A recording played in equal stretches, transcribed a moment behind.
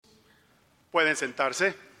Pueden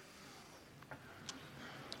sentarse.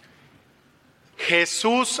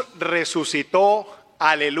 Jesús resucitó,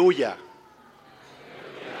 aleluya.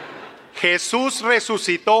 Jesús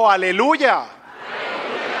resucitó, aleluya.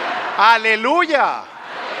 Aleluya.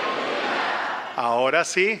 Ahora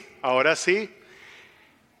sí, ahora sí.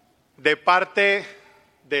 De parte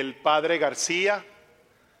del Padre García,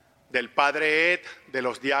 del Padre Ed, de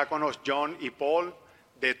los diáconos John y Paul,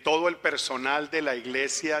 de todo el personal de la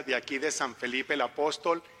iglesia de aquí de San Felipe el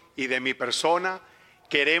Apóstol y de mi persona,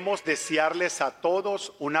 queremos desearles a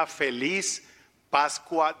todos una feliz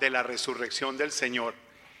Pascua de la Resurrección del Señor.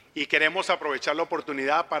 Y queremos aprovechar la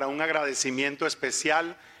oportunidad para un agradecimiento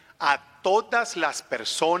especial a todas las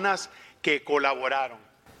personas que colaboraron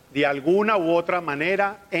de alguna u otra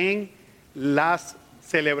manera en las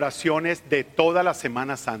celebraciones de toda la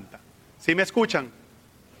Semana Santa. ¿Sí me escuchan?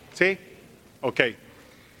 ¿Sí? Ok.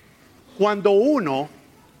 Cuando uno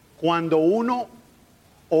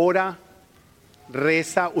ora,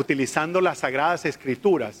 reza utilizando las Sagradas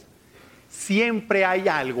Escrituras, siempre hay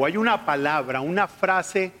algo, hay una palabra, una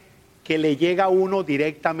frase que le llega a uno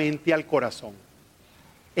directamente al corazón.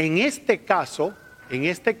 En este caso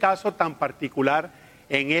tan particular,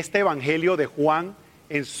 en este Evangelio de Juan,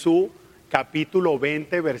 en su capítulo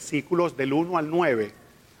 20, versículos del 1 al 9,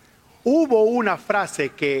 hubo una frase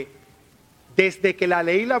que desde que la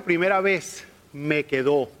leí la primera vez me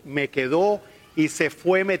quedó y se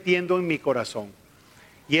fue metiendo en mi corazón.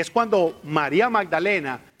 Y es cuando María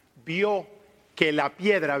Magdalena vio que la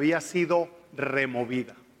piedra había sido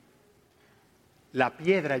removida. La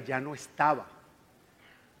piedra ya no estaba.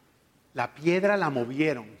 La piedra la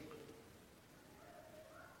movieron.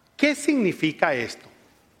 ¿Qué significa esto?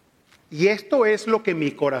 Y esto es lo que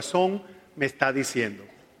mi corazón me está diciendo.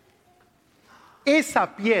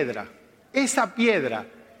 Esa piedra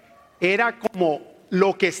era como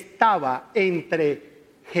lo que estaba entre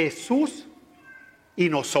Jesús y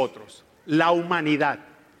nosotros, la humanidad,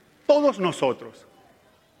 todos nosotros.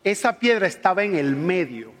 Esa piedra estaba en el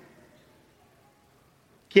medio.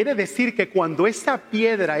 Quiere decir que cuando esa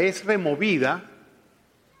piedra es removida,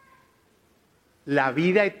 la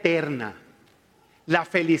vida eterna, la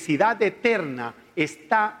felicidad eterna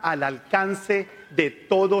está al alcance de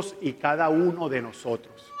todos y cada uno de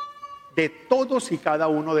nosotros. De todos y cada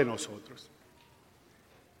uno de nosotros.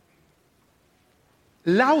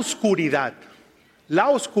 La oscuridad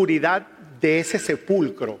de ese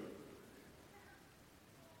sepulcro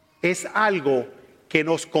es algo que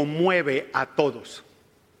nos conmueve a todos.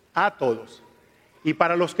 A todos. Y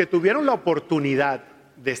para los que tuvieron la oportunidad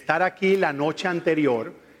de estar aquí la noche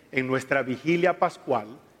anterior en nuestra vigilia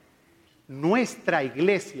pascual, nuestra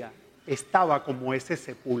iglesia estaba como ese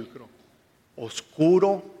sepulcro,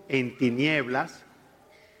 oscuro, en tinieblas,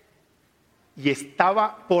 y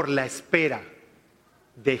estaba por la espera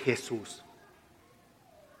de Jesús.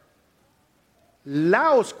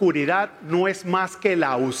 La oscuridad no es más que la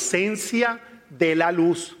ausencia de la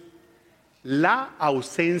luz. La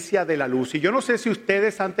ausencia de la luz. Y yo no sé si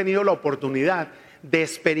ustedes han tenido la oportunidad de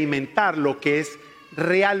experimentar lo que es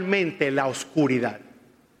realmente la oscuridad.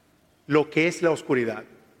 Lo que es la oscuridad.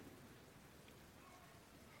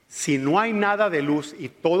 Si no hay nada de luz y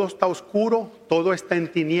todo está oscuro, todo está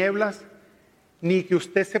en tinieblas, ni que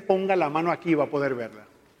usted se ponga la mano aquí va a poder verla.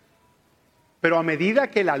 Pero a medida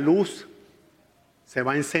que la luz se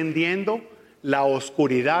va encendiendo, la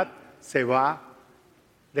oscuridad se va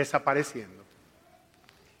desapareciendo.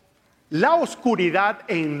 La oscuridad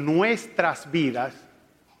en nuestras vidas,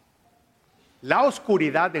 la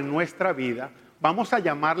oscuridad en nuestra vida, vamos a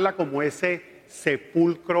llamarla como ese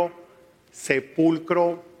sepulcro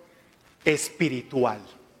espiritual.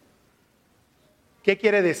 ¿Qué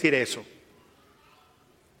quiere decir eso?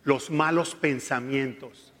 Los malos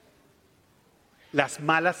pensamientos, las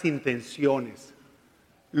malas intenciones,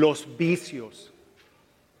 los vicios,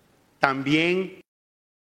 también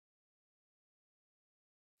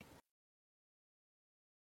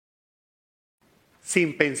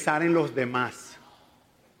sin pensar en los demás.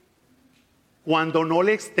 Cuando no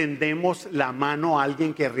le extendemos la mano a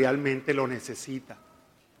alguien que realmente lo necesita.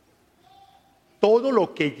 Todo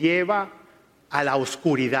lo que lleva a la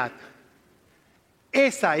oscuridad.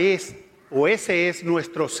 Ese es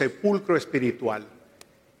nuestro sepulcro espiritual.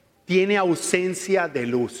 Tiene ausencia de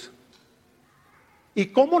luz. ¿Y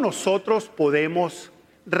cómo nosotros podemos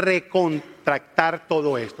recontractar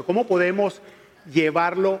todo esto? ¿Cómo podemos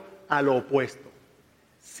llevarlo a lo opuesto?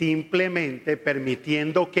 Simplemente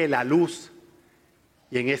permitiendo que la luz,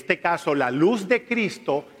 y en este caso la luz de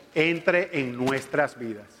Cristo, entre en nuestras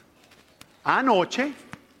vidas. Anoche,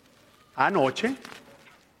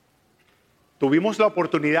 tuvimos la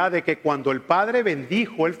oportunidad de que cuando el Padre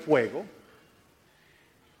bendijo el fuego,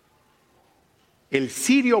 el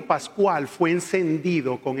cirio pascual fue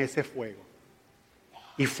encendido con ese fuego.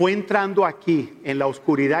 Y fue entrando aquí, en la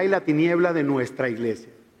oscuridad y la tiniebla de nuestra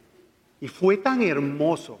iglesia. Y fue tan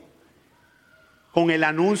hermoso, con el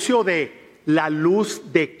anuncio de la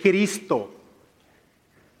luz de Cristo,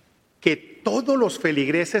 que todos los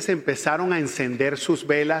feligreses empezaron a encender sus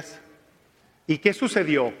velas. ¿Y qué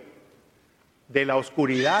sucedió? De la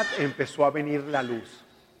oscuridad empezó a venir la luz.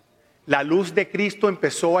 La luz de Cristo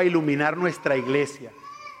empezó a iluminar nuestra iglesia.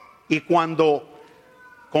 Y cuando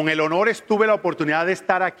con el honor tuve la oportunidad de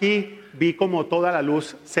estar aquí, vi como toda la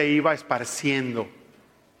luz se iba esparciendo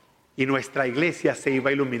y nuestra iglesia se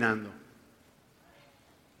iba iluminando.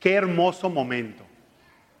 Qué hermoso momento,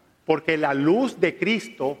 porque la luz de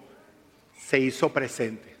Cristo se hizo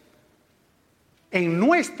presente. En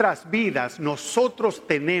nuestras vidas nosotros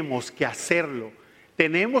tenemos que hacerlo.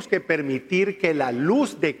 Tenemos que permitir que la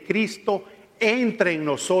luz de Cristo entre en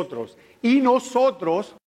nosotros y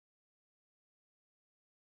nosotros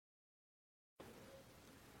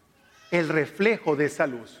el reflejo de esa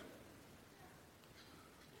luz.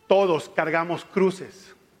 Todos cargamos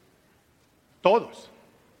cruces, todos,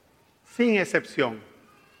 sin excepción.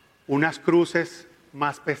 Unas cruces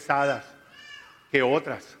más pesadas que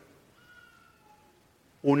otras.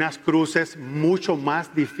 Unas cruces mucho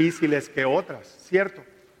más difíciles que otras, ¿cierto?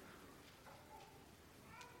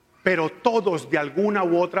 Pero todos de alguna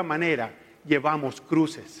u otra manera llevamos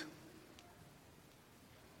cruces.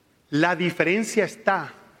 La diferencia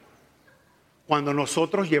está cuando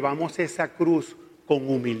nosotros llevamos esa cruz con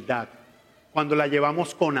humildad, cuando la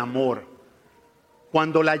llevamos con amor,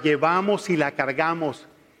 cuando la llevamos y la cargamos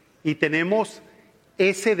y tenemos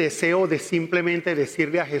ese deseo de simplemente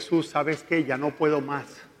decirle a Jesús, ¿sabes qué? Ya no puedo más.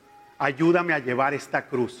 Ayúdame a llevar esta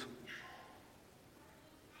cruz.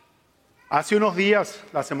 Hace unos días,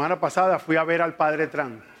 la semana pasada, fui a ver al Padre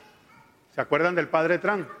Tran. ¿Se acuerdan del Padre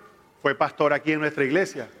Tran? Fue pastor aquí en nuestra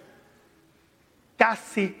iglesia.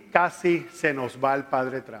 Casi se nos va el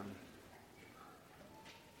Padre Tran.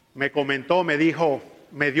 Me comentó, me dijo,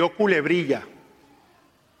 me dio culebrilla.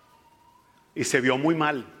 Y se vio muy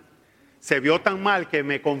mal. Se vio tan mal que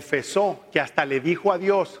me confesó que hasta le dijo a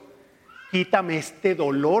Dios, quítame este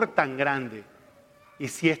dolor tan grande. Y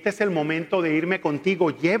si este es el momento de irme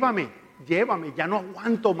contigo, llévame, ya no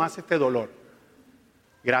aguanto más este dolor.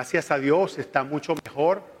 Gracias a Dios está mucho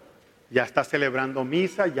mejor, ya está celebrando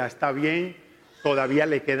misa, ya está bien, todavía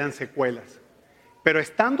le quedan secuelas. Pero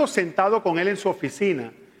estando sentado con él en su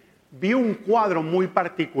oficina, vi un cuadro muy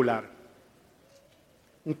particular,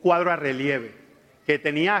 un cuadro a relieve, que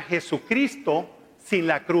tenía a Jesucristo sin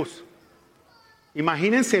la cruz.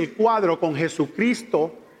 Imagínense el cuadro con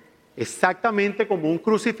Jesucristo exactamente como un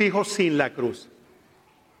crucifijo sin la cruz.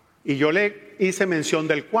 Y yo le hice mención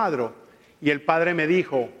del cuadro y el Padre me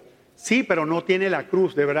dijo, sí, pero no tiene la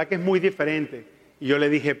cruz, de verdad que es muy diferente. Y yo le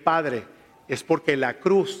dije, Padre, es porque la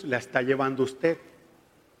cruz la está llevando usted.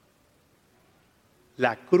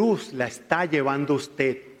 La cruz la está llevando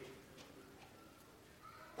usted.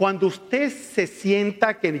 Cuando usted se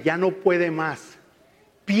sienta que ya no puede más,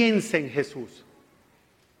 piense en Jesús.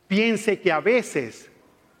 Piense que a veces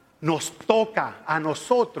nos toca a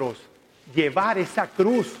nosotros llevar esa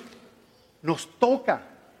cruz. Nos toca.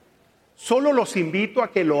 Solo los invito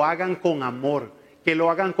a que lo hagan con amor, que lo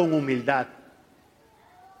hagan con humildad.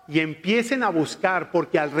 Y empiecen a buscar,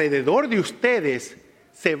 porque alrededor de ustedes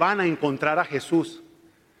se van a encontrar a Jesús.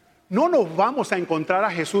 No nos vamos a encontrar a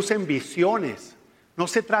Jesús en visiones. No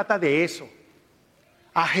se trata de eso.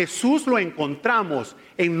 A Jesús lo encontramos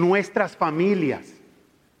en nuestras familias.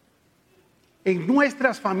 En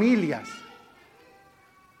nuestras familias.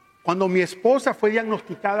 Cuando mi esposa fue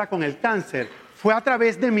diagnosticada con el cáncer, fue a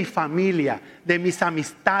través de mi familia, de mis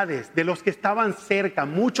amistades, de los que estaban cerca,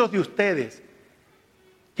 muchos de ustedes,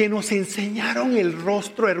 que nos enseñaron el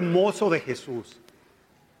rostro hermoso de Jesús.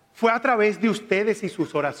 Fue a través de ustedes y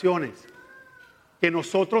sus oraciones que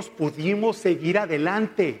nosotros pudimos seguir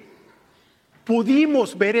adelante.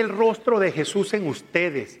 Pudimos ver el rostro de Jesús en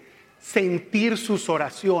ustedes, sentir sus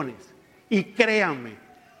oraciones. Y créanme,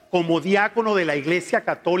 como diácono de la Iglesia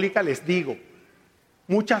Católica les digo,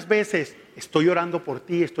 muchas veces estoy orando por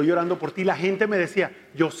ti. La gente me decía,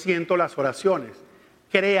 yo siento las oraciones.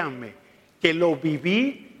 Créanme que lo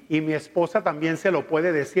viví y mi esposa también se lo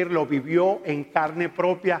puede decir, lo vivió en carne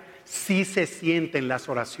propia. Sí se sienten las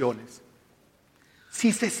oraciones.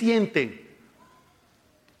 Sí se sienten.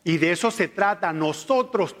 Y de eso se trata.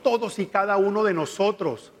 Nosotros, todos y cada uno de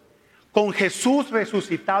nosotros, con Jesús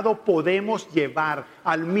resucitado podemos llevar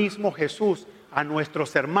al mismo Jesús a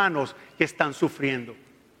nuestros hermanos que están sufriendo.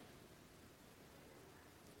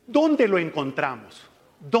 ¿Dónde lo encontramos?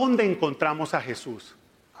 ¿Dónde encontramos a Jesús?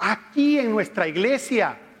 Aquí en nuestra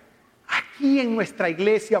iglesia. Aquí en nuestra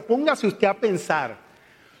iglesia. Póngase usted a pensar.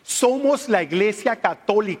 Somos la iglesia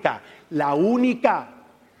católica, la única,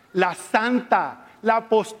 la santa, la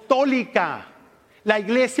apostólica, la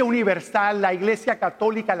iglesia universal, la iglesia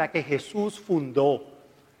católica, la que Jesús fundó.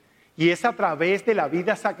 Y es a través de la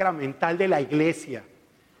vida sacramental de la iglesia.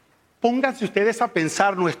 Pónganse ustedes a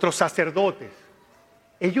pensar, nuestros sacerdotes,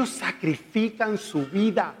 ellos sacrifican su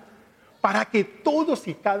vida para que todos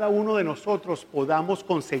y cada uno de nosotros podamos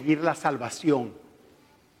conseguir la salvación.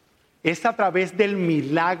 Es a través del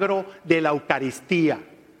milagro de la Eucaristía.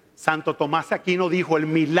 Santo Tomás de Aquino dijo, el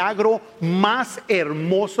milagro más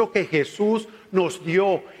hermoso que Jesús nos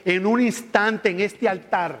dio en un instante en este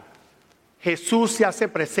altar. Jesús se hace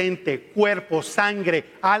presente, cuerpo,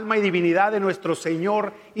 sangre, alma y divinidad de nuestro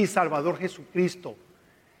Señor y Salvador Jesucristo.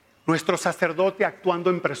 Nuestro sacerdote actuando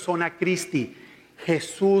en persona Christi,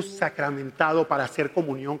 Jesús sacramentado para hacer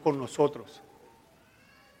comunión con nosotros.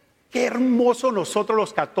 Qué hermoso nosotros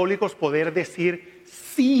los católicos poder decir,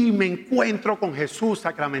 sí, me encuentro con Jesús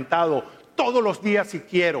sacramentado todos los días si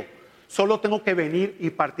quiero. Solo tengo que venir y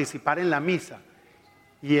participar en la misa.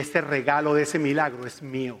 Y ese regalo de ese milagro es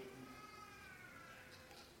mío.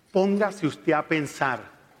 Póngase usted a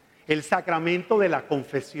pensar, el sacramento de la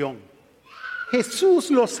confesión.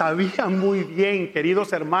 Jesús lo sabía muy bien,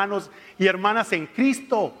 queridos hermanos y hermanas en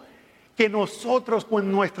Cristo, que nosotros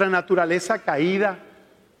con nuestra naturaleza caída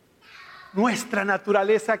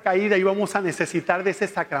íbamos a necesitar de ese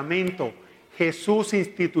sacramento. Jesús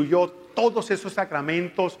instituyó todos esos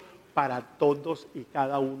sacramentos para todos y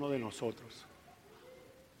cada uno de nosotros.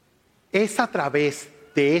 Es a través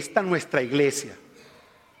de esta nuestra iglesia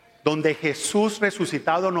donde Jesús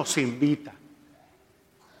resucitado nos invita.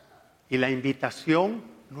 Y la invitación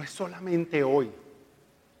no es solamente hoy,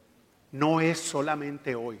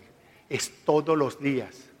 es todos los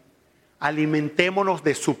días. Alimentémonos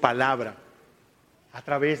de su palabra a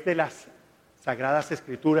través de las Sagradas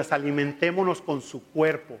Escrituras, alimentémonos con su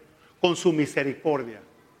cuerpo, con su misericordia.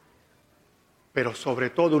 Pero sobre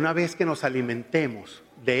todo, una vez que nos alimentemos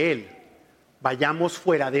de Él, vayamos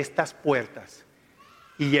fuera de estas puertas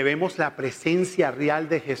y llevemos la presencia real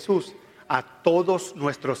de Jesús a todos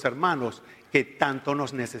nuestros hermanos que tanto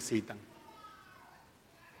nos necesitan.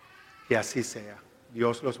 Que así sea.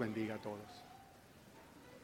 Dios los bendiga a todos.